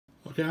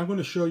Okay, I'm going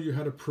to show you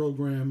how to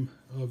program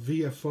a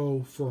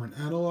VFO for an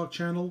analog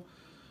channel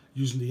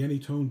using the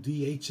AnyTone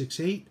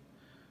D868.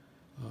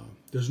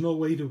 There's no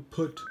way to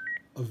put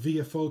a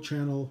VFO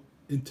channel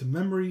into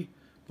memory,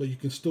 but you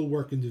can still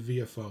work in the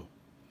VFO.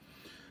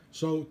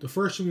 So the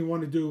first thing we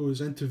want to do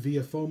is enter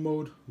VFO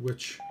mode,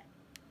 which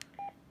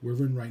we're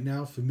in right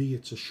now. For me,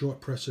 it's a short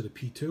press of the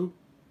P2.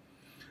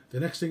 The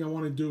next thing I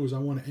want to do is I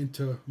want to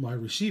enter my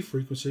receive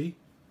frequency,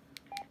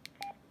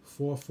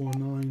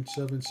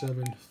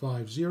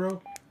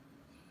 4497750.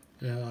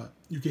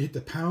 You can hit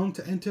the pound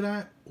to enter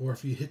that, or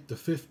if you hit the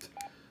fifth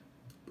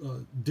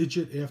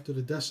digit after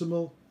the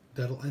decimal,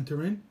 that'll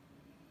enter in.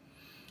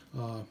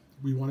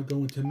 We want to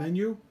go into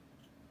menu.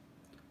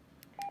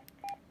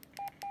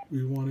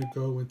 We want to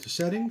go into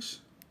settings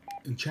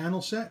and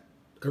channel set.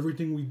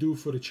 Everything we do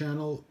for the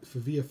channel for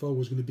VFO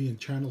is going to be in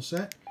channel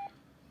set.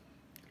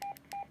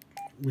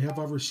 We have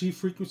our receive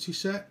frequency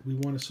set. We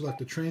want to select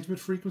the transmit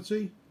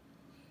frequency.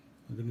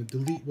 I'm going to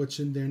delete what's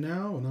in there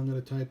now, and I'm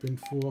going to type in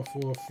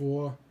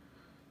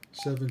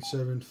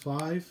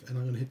 444775, and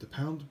I'm going to hit the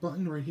pound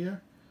button right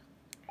here,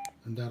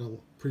 and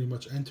that'll pretty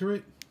much enter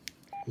it.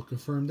 We'll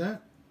confirm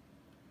that,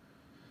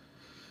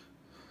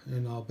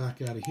 and I'll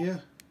back out of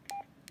here.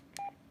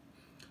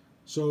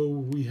 So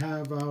we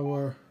have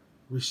our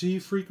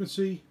receive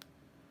frequency.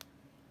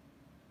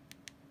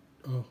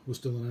 Oh, we're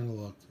still in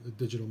analog, the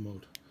digital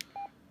mode.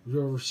 We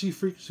have a receive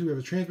frequency, we have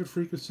a transmit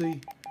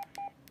frequency.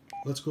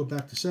 Let's go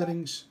back to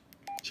settings,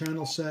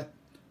 channel set.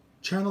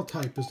 Channel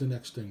type is the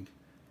next thing.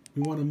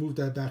 We want to move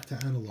that back to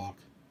analog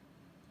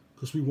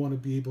because we want to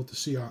be able to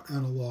see our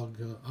analog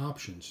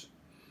options.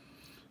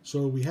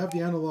 So we have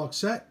the analog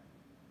set.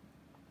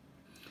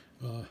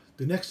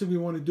 The next thing we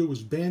want to do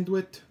is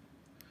bandwidth.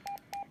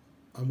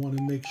 I want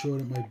to make sure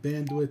that my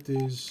bandwidth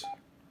is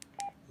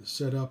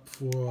set up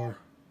for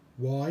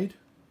wide.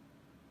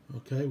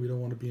 Okay, we don't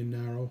want to be in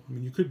narrow. I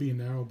mean, you could be in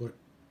narrow, but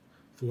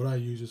for what I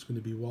use, it's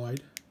going to be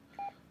wide.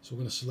 So we're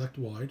going to select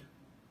wide.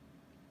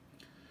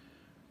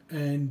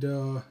 And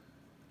the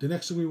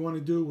next thing we want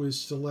to do is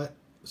select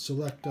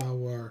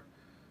our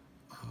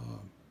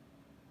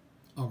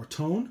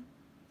tone.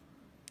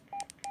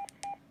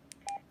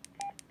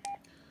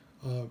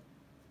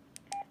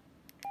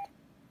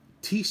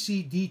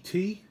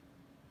 TCDT.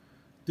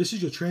 This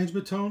is your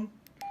transmit tone.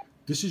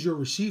 This is your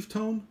receive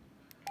tone.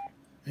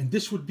 And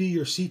this would be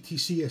your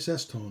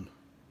CTCSS tone.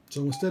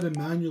 So instead of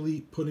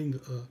manually putting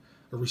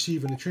a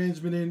receive and a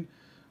transmit in,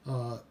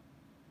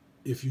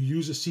 if you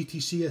use a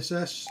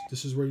CTCSS,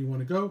 this is where you want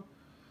to go.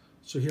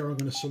 So here I'm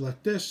going to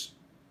select this,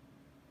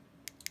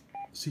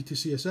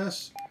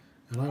 CTCSS,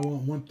 and I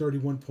want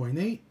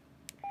 131.8.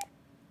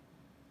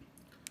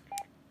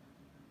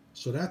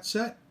 So that's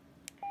set.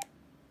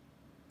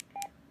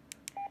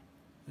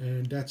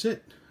 And that's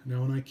it.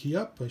 Now when I key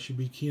up, I should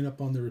be keying up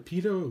on the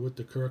repeater with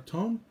the correct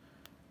tone.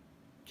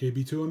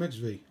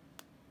 KB2MXV.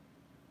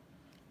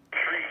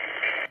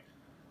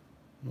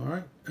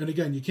 Alright, and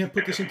again, you can't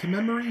put this into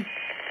memory.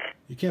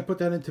 You can't put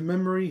that into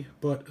memory,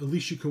 but at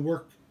least you can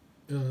work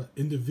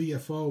in the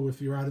VFO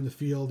if you're out in the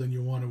field and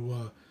you want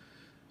to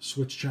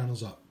switch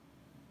channels up.